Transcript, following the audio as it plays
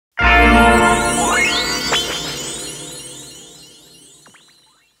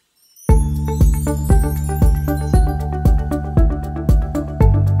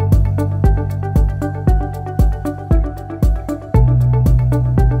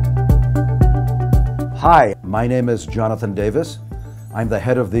Hi, my name is Jonathan Davis. I'm the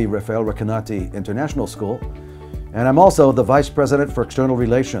head of the Raphael Recanati International School, and I'm also the Vice President for External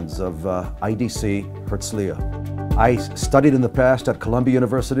Relations of IDC Herzliya. I studied in the past at Columbia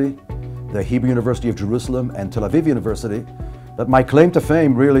University, the Hebrew University of Jerusalem, and Tel Aviv University, but my claim to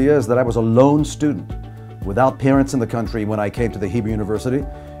fame really is that I was a lone student without parents in the country when I came to the Hebrew University,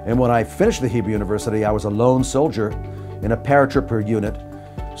 and when I finished the Hebrew University, I was a lone soldier in a paratrooper unit.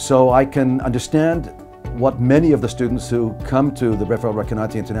 So I can understand what many of the students who come to the Raphael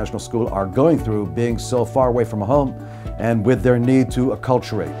Recanati International School are going through, being so far away from home and with their need to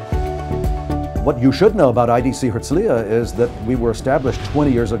acculturate. What you should know about IDC Herzliya is that we were established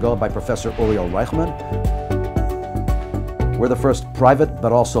 20 years ago by Professor Uriel Reichman. We're the first private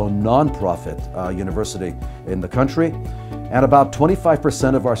but also non-profit university in the country, and about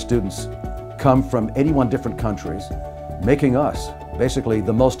 25% of our students come from 81 different countries, making us basically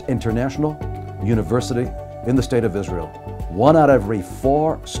the most international university in the state of Israel. 1 out of every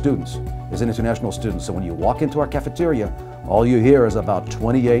 4 students is an international student. So when you walk into our cafeteria, all you hear is about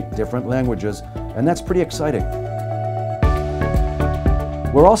 28 different languages, and that's pretty exciting.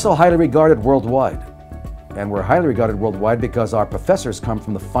 We're also highly regarded worldwide. And we're highly regarded worldwide because our professors come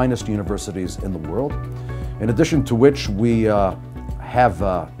from the finest universities in the world, in addition to which we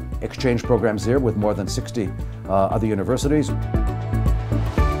have exchange programs here with more than 60 other universities.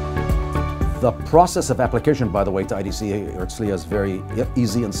 The process of application, by the way, to IDC Herzliya is very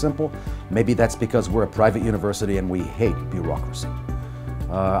easy and simple. Maybe that's because we're a private university and we hate bureaucracy.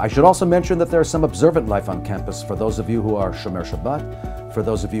 I should also mention that there's some observant life on campus for those of you who are Shomer Shabbat, for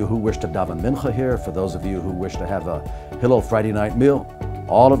those of you who wish to daven mincha here, for those of you who wish to have a Hillel Friday night meal.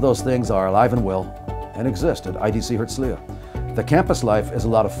 All of those things are alive and well and exist at IDC Herzliya. The campus life is a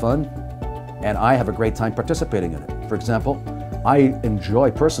lot of fun, and I have a great time participating in it. For example, I enjoy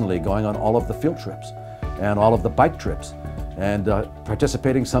personally going on all of the field trips and all of the bike trips and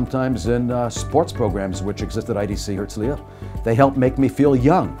participating sometimes in sports programs which exist at IDC Herzliya. They help make me feel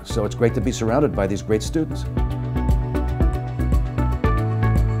young, so it's great to be surrounded by these great students.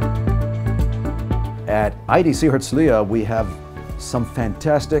 At IDC Herzliya, we have some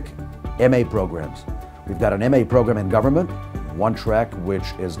fantastic MA programs. We've got an MA program in government, one track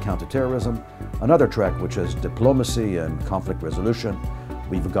which is counterterrorism, another track which is diplomacy and conflict resolution.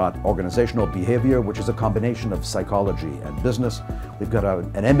 We've got organizational behavior, which is a combination of psychology and business. We've got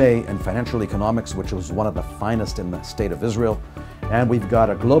an MA in financial economics, which is one of the finest in the state of Israel. And we've got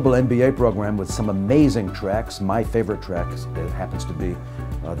a global MBA program with some amazing tracks. My favorite track happens to be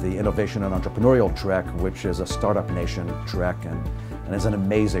the innovation and entrepreneurial track, which is a startup nation track and is an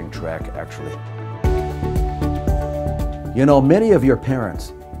amazing track, actually. You know, many of your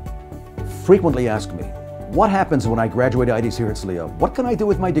parents frequently ask me, what happens when I graduate IDC Herzliya? What can I do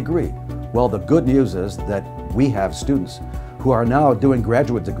with my degree? Well, the good news is that we have students who are now doing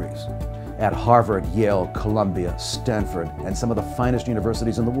graduate degrees at Harvard, Yale, Columbia, Stanford, and some of the finest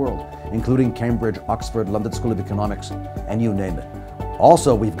universities in the world, including Cambridge, Oxford, London School of Economics, and you name it.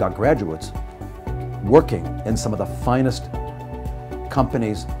 Also, we've got graduates working in some of the finest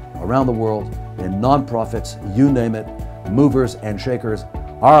companies around the world, in nonprofits, you name it, movers and shakers.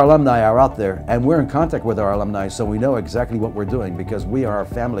 Our alumni are out there, and we're in contact with our alumni, so we know exactly what we're doing because we are a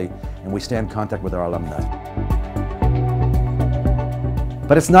family and we stay in contact with our alumni.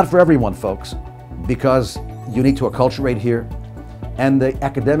 But it's not for everyone, folks, because you need to acculturate here, and the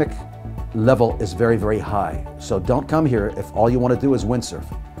academic level is very, very high. So don't come here if all you want to do is windsurf.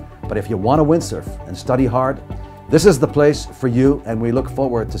 But if you want to windsurf and study hard, this is the place for you, and we look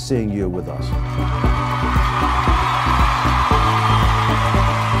forward to seeing you with us.